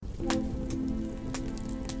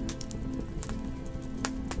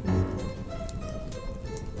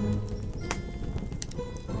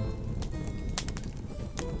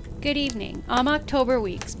Good evening. I'm October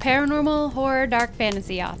Weeks, paranormal, horror, dark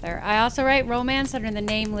fantasy author. I also write romance under the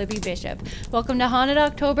name Libby Bishop. Welcome to Haunted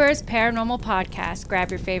October's Paranormal Podcast.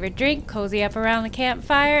 Grab your favorite drink, cozy up around the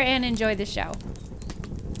campfire, and enjoy the show.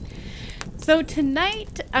 So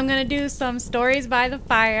tonight, I'm going to do some stories by the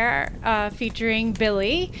fire featuring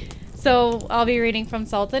Billy. So I'll be reading from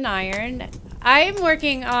Salt and Iron. I'm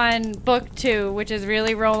working on book 2, which is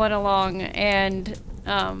really rolling along, and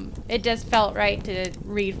it just felt right to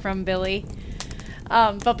read from Billy.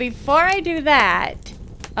 But before I do that,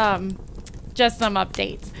 just some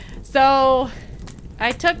updates. So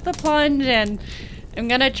I took the plunge and I'm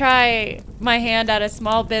going to try my hand at a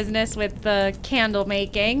small business with the candle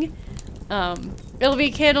making. It'll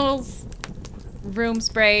be candles, room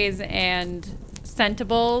sprays, and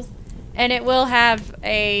scentables. And it will have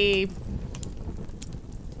a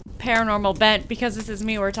paranormal bent because this is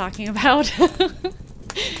me we're talking about.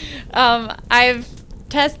 I've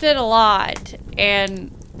tested a lot,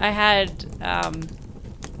 and I had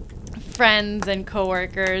friends and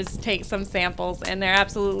coworkers take some samples, and they're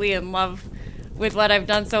absolutely in love with what I've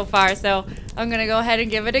done so far. So I'm going to go ahead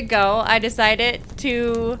and give it a go. I decided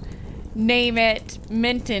to name it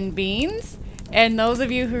Minton Beans. And those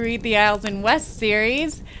of you who read the Isles in West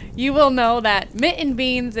series, you will know that Minton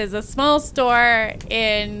Beans is a small store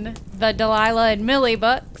in the Delilah and Millie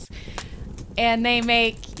books. And they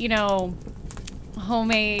make,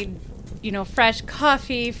 homemade, fresh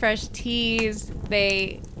coffee, fresh teas.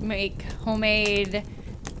 They make homemade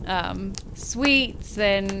sweets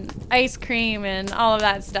and ice cream and all of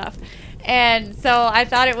that stuff. And so I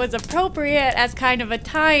thought it was appropriate as kind of a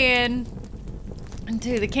tie-in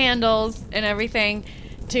to the candles and everything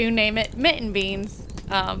to name it Minton Beans.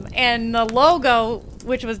 And the logo,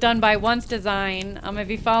 which was done by Once Design, if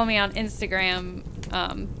you follow me on Instagram,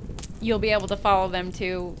 you'll be able to follow them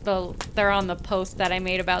too. They're on the post that I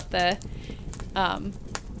made about the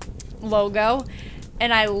logo.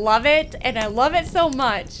 And I love it, and I love it so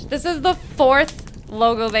much. This is the 4th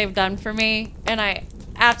logo they've done for me, and I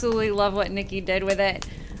absolutely love what Nikki did with it.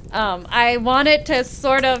 I wanted to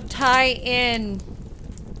sort of tie in,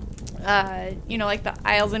 like the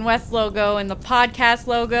Isles in West logo and the podcast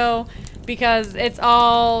logo, because it's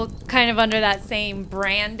all kind of under that same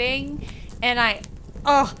branding. And I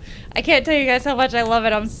can't tell you guys how much I love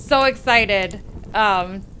it. I'm so excited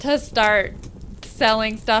to start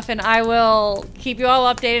selling stuff, and I will keep you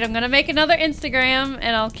all updated. I'm going to make another Instagram,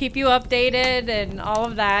 and I'll keep you updated and all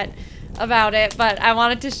of that about it. But I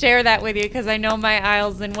wanted to share that with you because I know my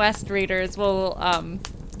Isles in West readers will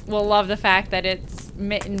love the fact that it's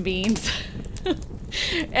Minton Beans.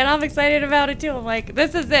 And I'm excited about it too. I'm like,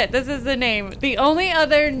 this is it. This is the name. The only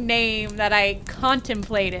other name that I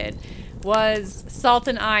contemplated was Salt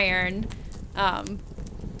and Iron.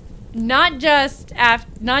 Not just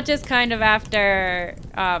kind of after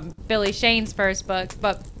Billy Shane's first book,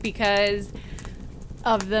 but because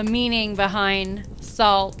of the meaning behind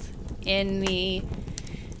salt in the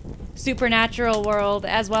supernatural world,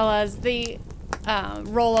 as well as the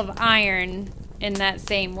role of iron in that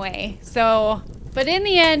same way. So, but in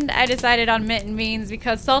the end, I decided on Minton Beans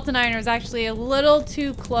because Salt and Iron was actually a little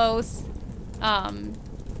too close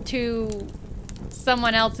to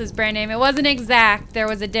someone else's brand name. It wasn't exact. There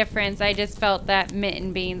was a difference. I just felt that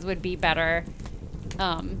Minton Beans would be better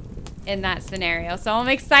in that scenario. So I'm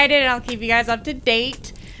excited, and I'll keep you guys up to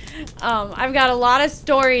date. I've got a lot of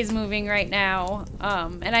stories moving right now,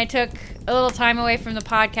 and I took a little time away from the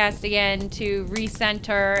podcast again to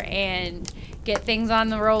recenter and get things on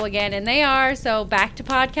the roll again, and they are. So back to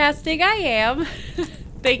podcasting I am.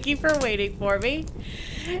 Thank you for waiting for me.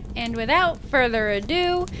 And without further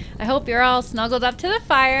ado, I hope you're all snuggled up to the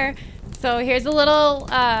fire. So here's a little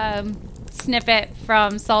snippet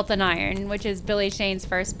from Salt and Iron, which is Billy Shane's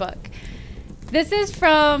first book. This is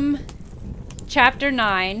from Chapter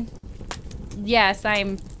 9. Yes,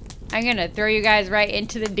 I'm going to throw you guys right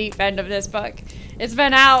into the deep end of this book. It's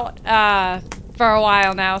been out for a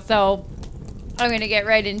while now, so I'm going to get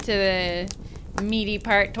right into the meaty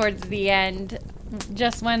part towards the end,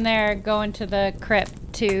 just when they're going to the crypt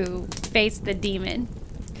to face the demon.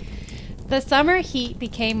 The summer heat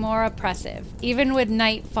became more oppressive, even with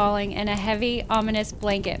night falling and a heavy, ominous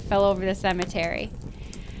blanket fell over the cemetery.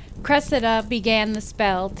 Cressida began the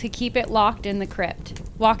spell to keep it locked in the crypt,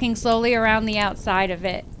 walking slowly around the outside of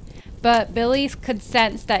it, but Billy could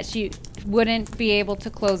sense that she wouldn't be able to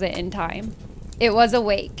close it in time. It was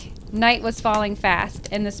awake. Night was falling fast,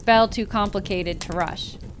 and the spell too complicated to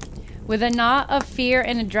rush. With a knot of fear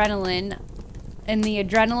and adrenaline, and the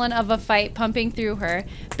adrenaline of a fight pumping through her,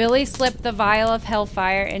 Billy slipped the vial of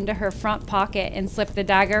hellfire into her front pocket and slipped the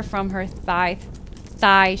dagger from her thigh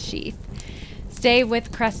thigh sheath. Stay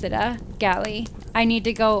with Cressida, Gally. I need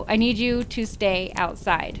you to stay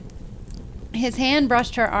outside. His hand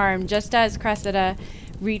brushed her arm just as Cressida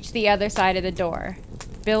reached the other side of the door.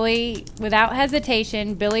 Without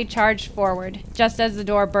hesitation, Billy charged forward, just as the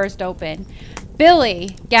door burst open.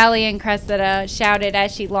 Billy! Gally and Cressida shouted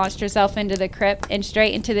as she launched herself into the crypt and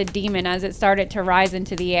straight into the demon as it started to rise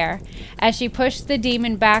into the air. As she pushed the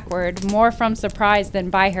demon backward, more from surprise than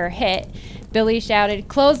by her hit, Billy shouted,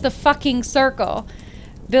 "Close the fucking circle!"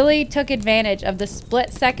 Billy took advantage of the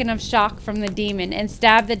split second of shock from the demon and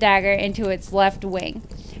stabbed the dagger into its left wing.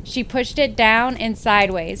 She pushed it down and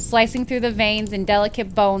sideways, slicing through the veins and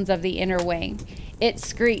delicate bones of the inner wing. It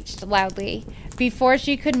screeched loudly. Before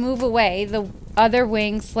she could move away, the other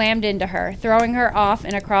wing slammed into her, throwing her off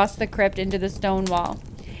and across the crypt into the stone wall.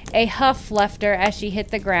 A huff left her as she hit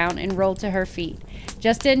the ground and rolled to her feet,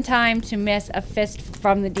 just in time to miss a fist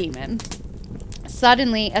from the demon.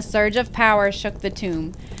 Suddenly, a surge of power shook the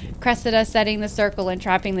tomb, Cressida setting the circle and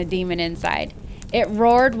trapping the demon inside. It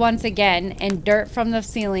roared once again, and dirt from the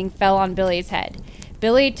ceiling fell on Billy's head.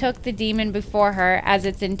 Billy took in the demon before her as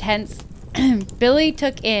its intense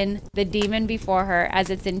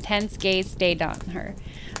gaze stayed on her.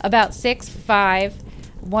 About 6'5",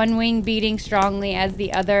 one wing beating strongly as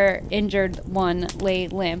the other injured one lay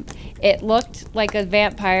limp. It looked like a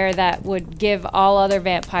vampire that would give all other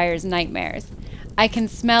vampires nightmares. I can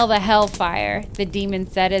smell the hellfire, the demon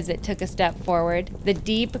said as it took a step forward. The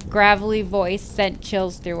deep, gravelly voice sent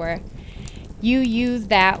chills through her. You use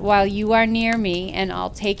that while you are near me, and I'll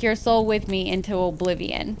take your soul with me into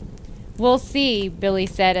oblivion. We'll see, Billy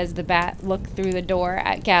said as the bat looked through the door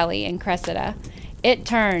at Gally and Cressida. It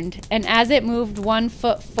turned, and as it moved 1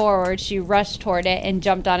 foot forward, she rushed toward it and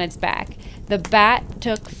jumped on its back. The bat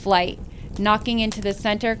took flight, knocking into the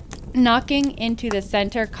center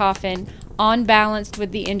coffin, unbalanced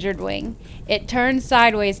with the injured wing. It turned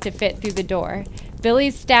sideways to fit through the door. Billy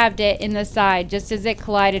stabbed it in the side just as it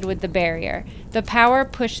collided with the barrier. The power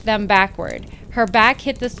pushed them backward. Her back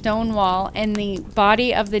hit the stone wall, and the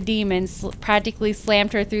body of the demon practically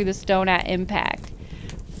slammed her through the stone at impact.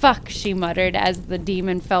 Fuck, she muttered as the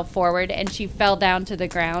demon fell forward and she fell down to the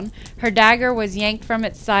ground. Her dagger was yanked from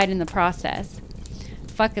its side in the process.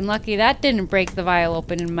 Fucking lucky that didn't break the vial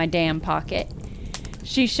open in my damn pocket.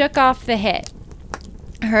 She shook off the hit,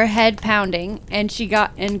 her head pounding, and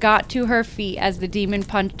got to her feet as the demon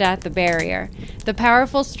punched at the barrier. The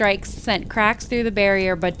powerful strikes sent cracks through the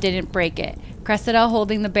barrier but didn't break it. Cressida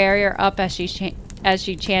holding the barrier up as she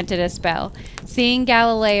chanted a spell. Seeing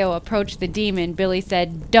Galileo approach the demon, Billy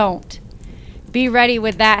said, "Don't." "Be ready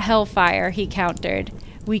with that hellfire," he countered.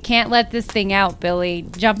 "We can't let this thing out, Billy.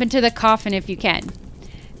 Jump into the coffin if you can."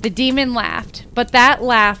 The demon laughed, but that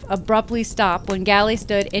laugh abruptly stopped when Gally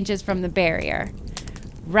stood inches from the barrier.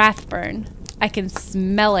 "Rathburn, I can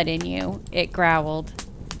smell it in you," it growled.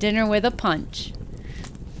 "Dinner with a punch."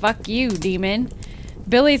 "Fuck you, demon."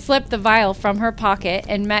 Billy slipped the vial from her pocket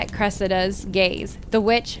and met Cressida's gaze. The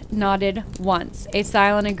witch nodded once, a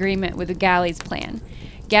silent agreement with Gally's plan.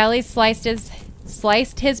 Gally sliced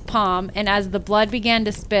his palm, and as the blood began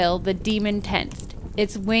to spill, the demon tensed.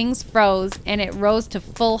 Its wings froze, and it rose to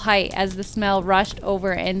full height as the smell rushed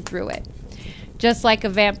over and through it. Just like a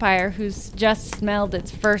vampire who's just smelled its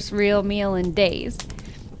first real meal in days.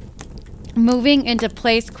 Moving into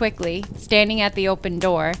place quickly, standing at the open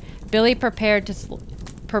door, Billy prepared to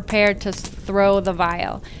throw the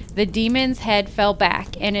vial. The demon's head fell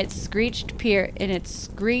back, and its screech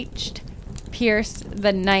pierced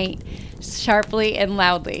the night sharply and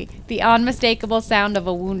loudly, the unmistakable sound of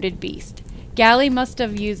a wounded beast. Gally must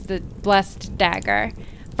have used the blessed dagger.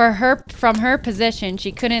 From her position,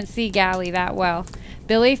 she couldn't see Gally that well.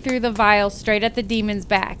 Billy threw the vial straight at the demon's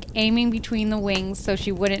back, aiming between the wings so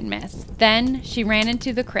she wouldn't miss. Then she ran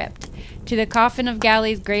into the crypt, to the coffin of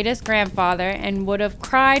Gally's greatest grandfather, and would have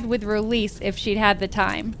cried with release if she'd had the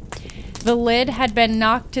time. The lid had been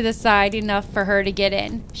knocked to the side enough for her to get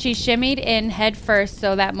in. She shimmied in head first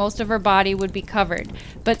so that most of her body would be covered,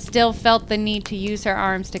 but still felt the need to use her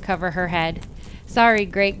arms to cover her head. "Sorry,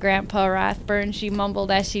 Great-Grandpa Rathburn," she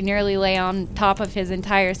mumbled as she nearly lay on top of his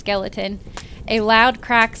entire skeleton. A loud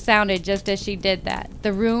crack sounded just as she did that.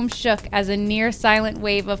 The room shook as a near-silent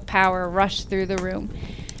wave of power rushed through the room.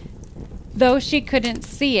 Though she couldn't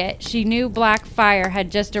see it, she knew black fire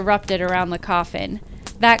had just erupted around the coffin.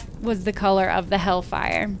 That was the color of the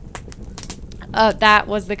hellfire.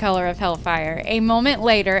 A moment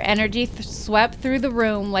later, energy swept through the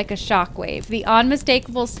room like a shockwave. The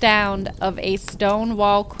unmistakable sound of a stone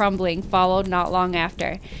wall crumbling followed not long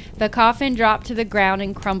after. The coffin dropped to the ground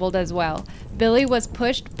and crumbled as well. Billy was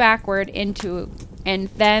pushed backward into and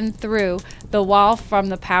then through the wall from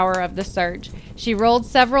the power of the surge. She rolled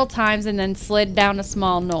several times and then slid down a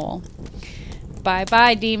small knoll.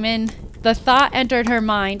 Bye-bye, demon. The thought entered her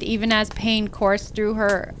mind even as pain coursed through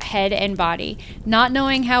her head and body. Not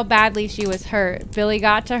knowing how badly she was hurt, Billy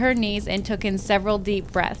got to her knees and took in several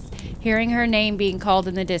deep breaths, hearing her name being called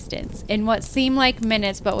in the distance. In what seemed like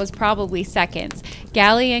minutes but was probably seconds,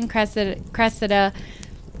 Gally and Cressida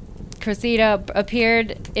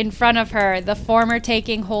appeared in front of her, the former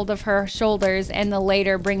taking hold of her shoulders and the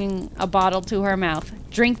latter bringing a bottle to her mouth.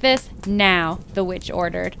 "Drink this now," the witch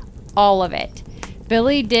ordered. "All of it."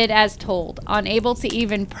 Billy did as told, unable to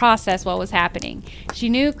even process what was happening. She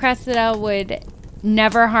knew Cressida would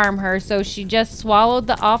never harm her, so she just swallowed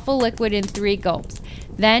the awful liquid in 3 gulps.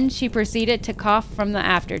 Then she proceeded to cough from the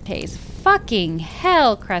aftertaste. "Fucking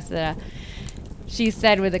hell, Cressida," she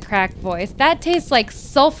said with a cracked voice. "That tastes like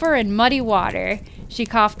sulfur and muddy water." She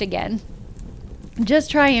coughed again. "Just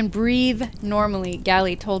try and breathe normally,"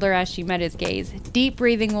 Gally told her as she met his gaze. "Deep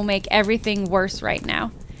breathing will make everything worse right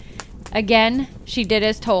now." Again, she did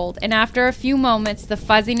as told, and after a few moments, the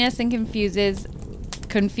fuzziness and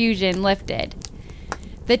confusion lifted.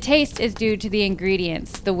 "The taste is due to the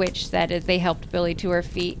ingredients," the witch said as they helped Billy to her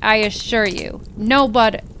feet. "I assure you, no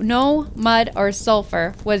mud or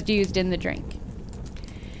sulfur was used in the drink."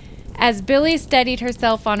 As Billy steadied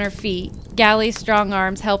herself on her feet, Gally's strong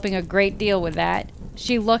arms helping a great deal with that,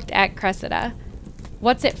 she looked at Cressida.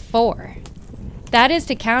 "What's it for?" "That is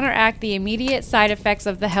to counteract the immediate side effects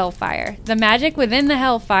of the hellfire. The magic within the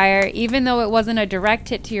hellfire, even though it wasn't a direct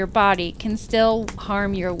hit to your body, can still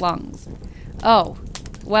harm your lungs." "Oh,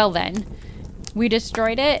 well then. We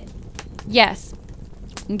destroyed it?" "Yes,"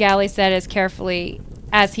 Gally said as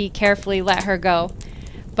he carefully let her go.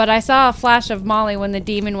 "But I saw a flash of Molly when the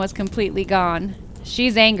demon was completely gone.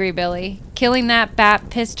 She's angry, Billy. Killing that bat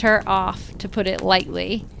pissed her off, to put it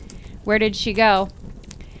lightly." "Where did she go?"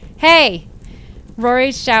 "Hey!"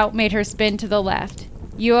 Rory's shout made her spin to the left.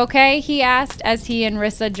 "You okay?" he asked as he and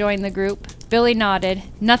Rissa joined the group. Billy nodded.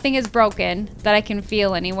 "Nothing is broken, that I can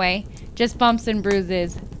feel anyway. Just bumps and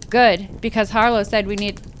bruises." "Good, because Harlow said we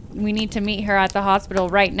need to meet her at the hospital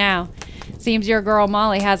right now. Seems your girl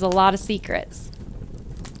Molly has a lot of secrets."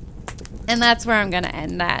 And that's where I'm going to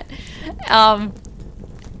end that.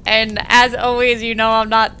 And as always, you know I'm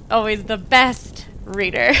not always the best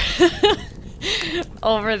reader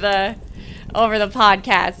over the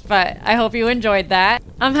podcast, but I hope you enjoyed that.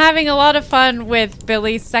 I'm having a lot of fun with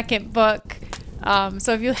Billy's second book.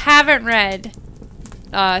 So if you haven't read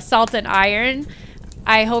Salt and Iron,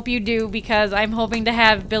 I hope you do, because I'm hoping to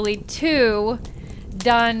have Billy 2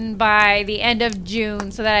 done by the end of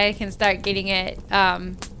June so that I can start getting it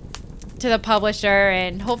to the publisher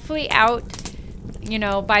and hopefully out,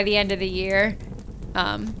 by the end of the year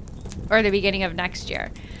or the beginning of next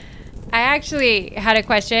year. I actually had a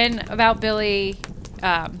question about Billy,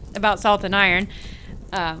 about Salt and Iron,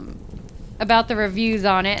 about the reviews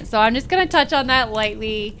on it. So I'm just going to touch on that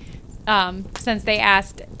lightly since they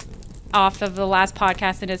asked off of the last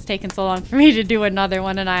podcast and it's taken so long for me to do another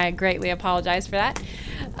one, and I greatly apologize for that.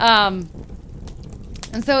 And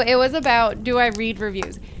so it was about, do I read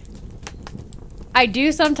reviews? I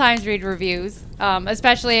do sometimes read reviews,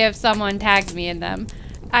 especially if someone tags me in them.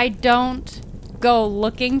 I don't go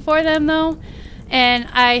looking for them though, and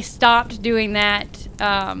I stopped doing that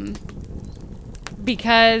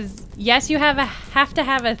because yes, you have to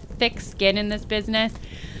have a thick skin in this business,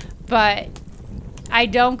 but I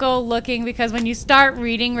don't go looking because when you start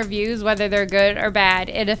reading reviews, whether they're good or bad,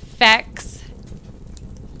 it affects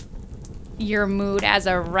your mood as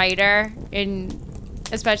a writer,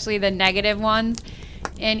 especially the negative ones.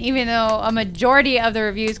 And even though a majority of the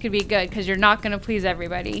reviews could be good, because you're not going to please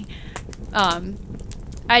everybody,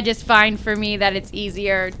 I just find for me that it's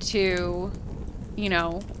easier to,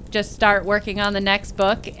 just start working on the next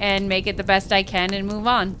book and make it the best I can and move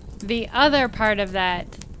on. The other part of that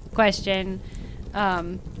question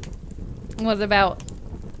was about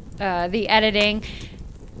the editing.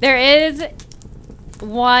 There is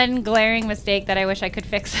one glaring mistake that I wish I could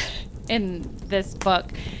fix in this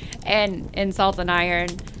book and in Salt and Iron.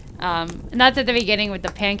 And that's at the beginning with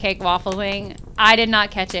the pancake waffle thing. I did not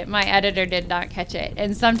catch it. My editor did not catch it.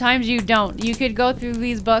 And sometimes you don't. You could go through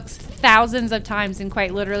these books thousands of times, and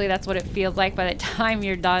quite literally that's what it feels like by the time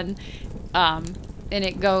you're done and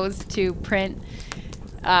it goes to print.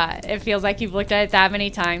 It feels like you've looked at it that many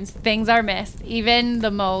times. Things are missed. Even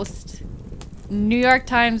the most New York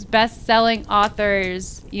Times best-selling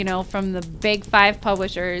authors, from the big 5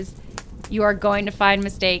 publishers, you are going to find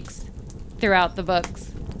mistakes throughout the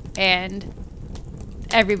books. And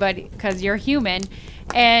everybody, because you're human.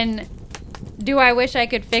 And Do I wish I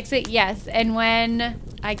could fix it? Yes. And when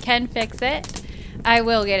I can fix it, I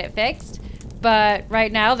will get it fixed. But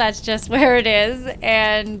right now, that's just where it is.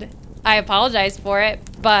 And I apologize for it,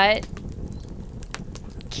 but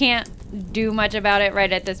can't do much about it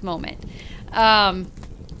right at this moment.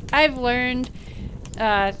 I've learned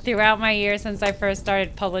throughout my years since I first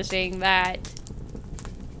started publishing that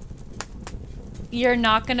you're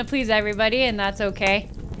not going to please everybody, and that's okay.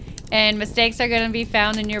 And mistakes are going to be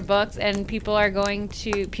found in your books, and people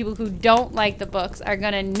who don't like the books are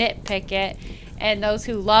going to nitpick it, and those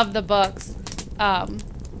who love the books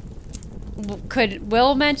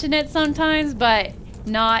will mention it sometimes, but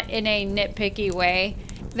not in a nitpicky way.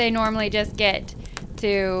 They normally just get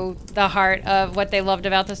to the heart of what they loved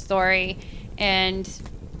about the story and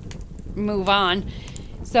move on.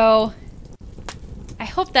 So I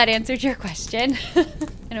hope that answered your question.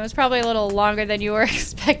 And it was probably a little longer than you were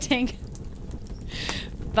expecting.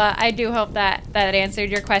 But I do hope that answered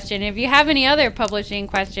your question. If you have any other publishing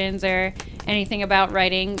questions or anything about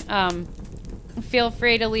writing, feel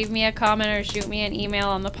free to leave me a comment or shoot me an email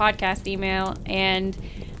on the podcast email, and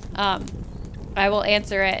I will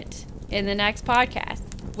answer it in the next podcast,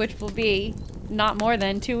 which will be not more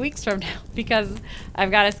than 2 weeks from now, because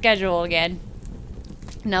I've got a schedule again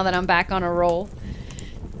now that I'm back on a roll.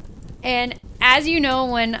 And as you know,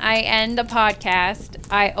 when I end a podcast,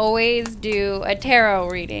 I always do a tarot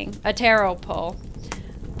reading, a tarot pull.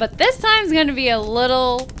 But this time's going to be a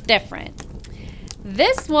little different.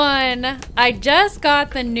 This one, I just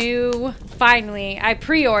got finally, I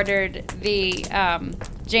pre-ordered the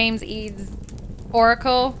James Eads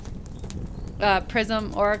Oracle,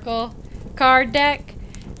 Prism Oracle card deck.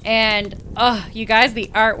 And, you guys, the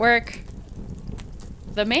artwork,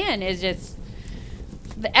 the man is just,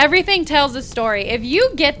 everything tells a story. If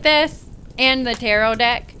you get this and the tarot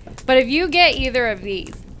deck, but if you get either of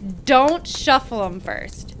these, don't shuffle them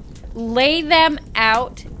first. Lay them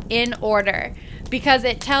out in order, because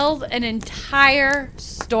it tells an entire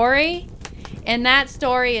story, and that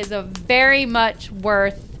story is very much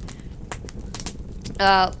worth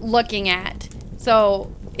looking at.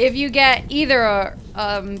 So if you get either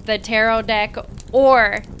the tarot deck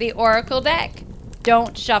or the oracle deck,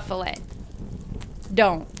 don't shuffle it.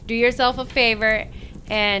 Don't. Do yourself a favor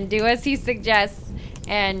and do as he suggests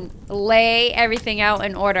and lay everything out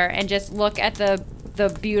in order and just look at the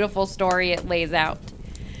beautiful story it lays out.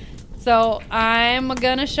 So I'm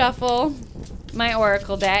gonna shuffle my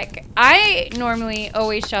oracle deck. I normally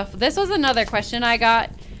always shuffle. This was another question I got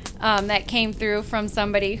that came through from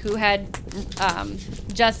somebody who had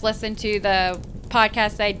just listened to the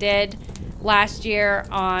podcast I did last year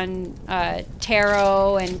on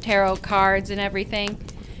tarot and tarot cards and everything.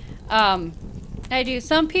 I do.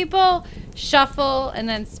 Some people shuffle and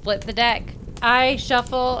then split the deck. I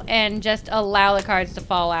shuffle and just allow the cards to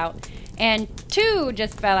fall out. And 2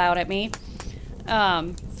 just fell out at me.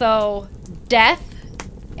 So Death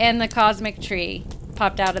and the Cosmic Tree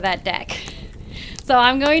popped out of that deck. So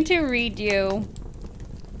I'm going to read you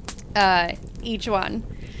each one.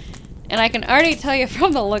 And I can already tell you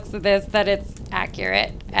from the looks of this that it's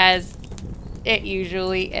accurate, as it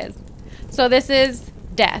usually is. So this is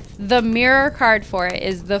Death. The mirror card for it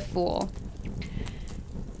is the Fool.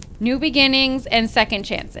 New beginnings and second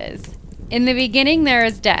chances. In the beginning there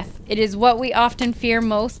is death. It is what we often fear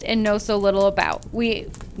most and know so little about. We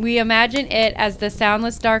imagine it as the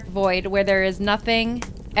soundless dark void where there is nothing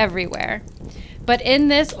everywhere. But in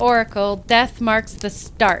this oracle, death marks the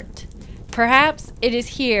start. Perhaps it is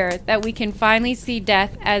here that we can finally see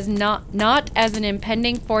death as not as an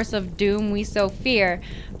impending force of doom we so fear,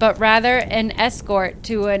 but rather an escort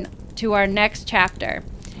to our next chapter.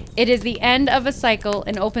 It is the end of a cycle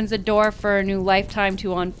and opens a door for a new lifetime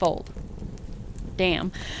to unfold.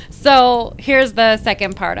 Damn. So here's the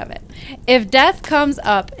second part of it. If death comes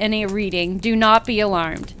up in a reading, do not be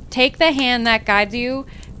alarmed. Take the hand that guides you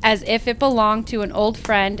as if it belonged to an old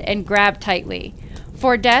friend and grab tightly.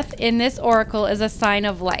 For death in this oracle is a sign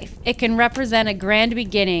of life. It can represent a grand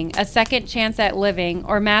beginning, a second chance at living,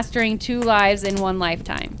 or mastering 2 lives in 1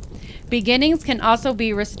 lifetime. Beginnings can also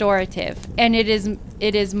be restorative, and it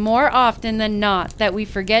is more often than not that we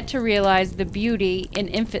forget to realize the beauty in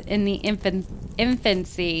the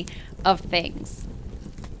infancy of things.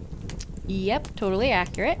 Yep, totally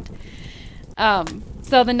accurate.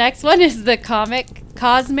 So the next one is the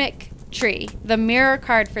Cosmic Tree. The mirror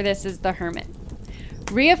card for this is the Hermit.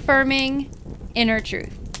 Reaffirming inner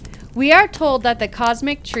truth. We are told that the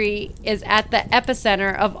cosmic tree is at the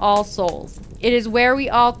epicenter of all souls. It is where we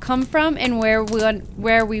all come from and where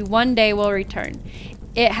we one day will return.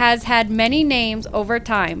 It has had many names over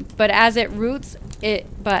time, but as its roots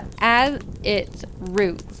its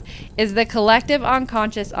roots is the collective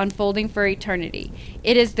unconscious unfolding for eternity.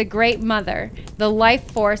 It is the great mother, the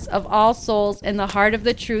life force of all souls in the heart of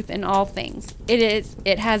the truth in all things.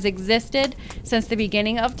 It has existed since the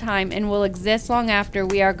beginning of time and will exist long after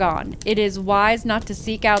we are gone. It is wise not to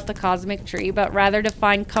seek out the cosmic tree, but rather to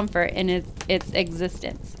find comfort in its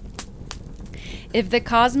existence. If the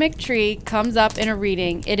cosmic tree comes up in a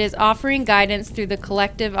reading, it is offering guidance through the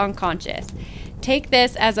collective unconscious. Take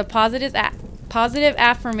this as a positive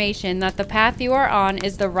affirmation that the path you are on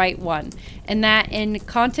is the right one, and that in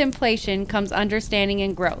contemplation comes understanding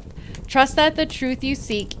and growth. Trust that the truth you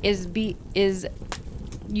seek is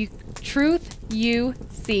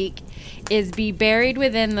be buried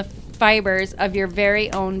within the fibers of your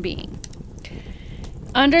very own being.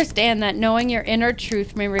 Understand that knowing your inner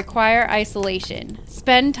truth may require isolation.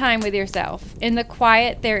 Spend time with yourself. In the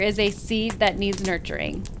quiet, there is a seed that needs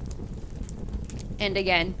nurturing. And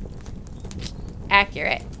again,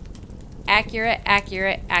 accurate. Accurate,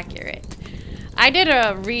 accurate, accurate. I did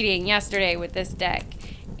a reading yesterday with this deck,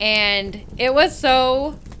 and it was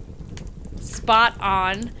so spot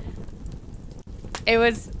on.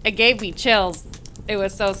 It gave me chills. It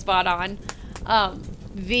was so spot on.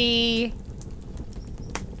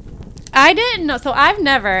 I didn't know, so I've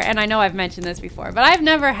never, and I know I've mentioned this before, but I've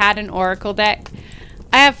never had an oracle deck.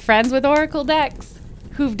 I have friends with oracle decks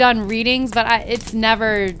who've done readings, but it's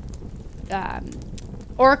never,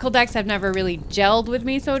 oracle decks have never really gelled with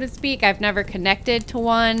me, so to speak. I've never connected to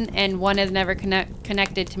one, and one has never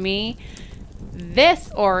connected to me.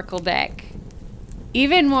 This oracle deck,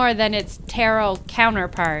 even more than its tarot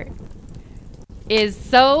counterpart, is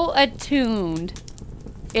so attuned.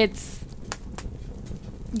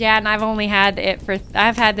 Yeah, and I've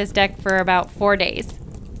had this deck for about 4 days,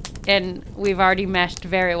 and we've already meshed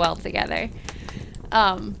very well together.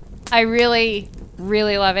 I really,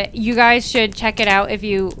 really love it. You guys should check it out if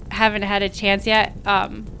you haven't had a chance yet.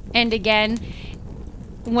 And again,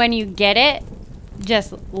 when you get it,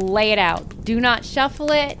 just lay it out. Do not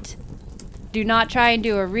shuffle it. Do not try and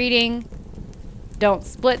do a reading. Don't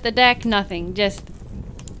split the deck, nothing. Just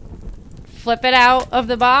flip it out of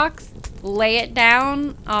the box. Lay it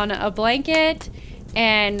down on a blanket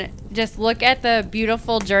and just look at the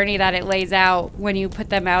beautiful journey that it lays out when you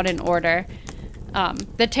put them out in order.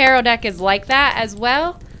 The tarot deck is like that as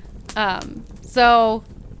well. So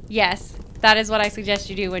yes, that is what I suggest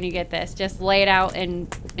you do when you get this. Just lay it out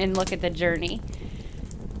and look at the journey.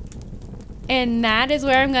 And that is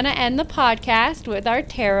where I'm going to end the podcast with our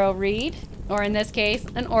tarot read, or in this case,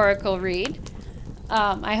 an oracle read.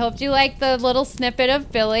 I hope you liked the little snippet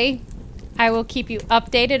of Billy. I will keep you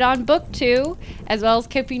updated on book 2, as well as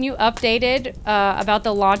keeping you updated about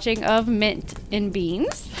the launching of Mint in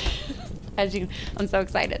Beans. I'm so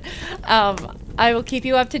excited. I will keep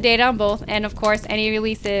you up to date on both, and of course, any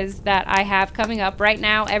releases that I have coming up. Right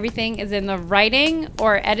now, everything is in the writing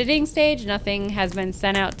or editing stage. Nothing has been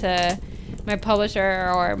sent out to my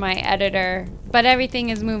publisher or my editor, but everything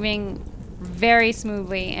is moving very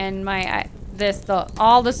smoothly, and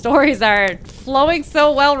all the stories are flowing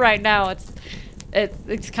so well right now.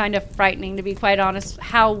 It's kind of frightening, to be quite honest,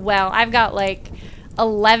 how well. I've got like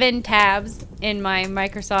 11 tabs in my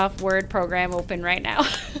Microsoft Word program open right now.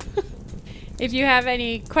 If you have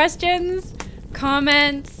any questions,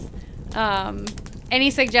 comments,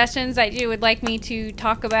 any suggestions that you would like me to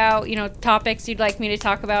talk about, topics you'd like me to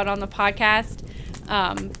talk about on the podcast,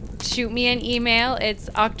 shoot me an email. It's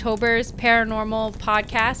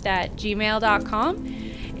octobersparanormalpodcast@gmail.com,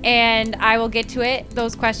 and I will get to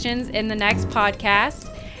those questions in the next podcast.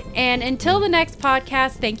 And until the next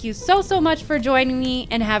podcast, thank you so much for joining me,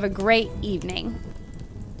 and have a great evening.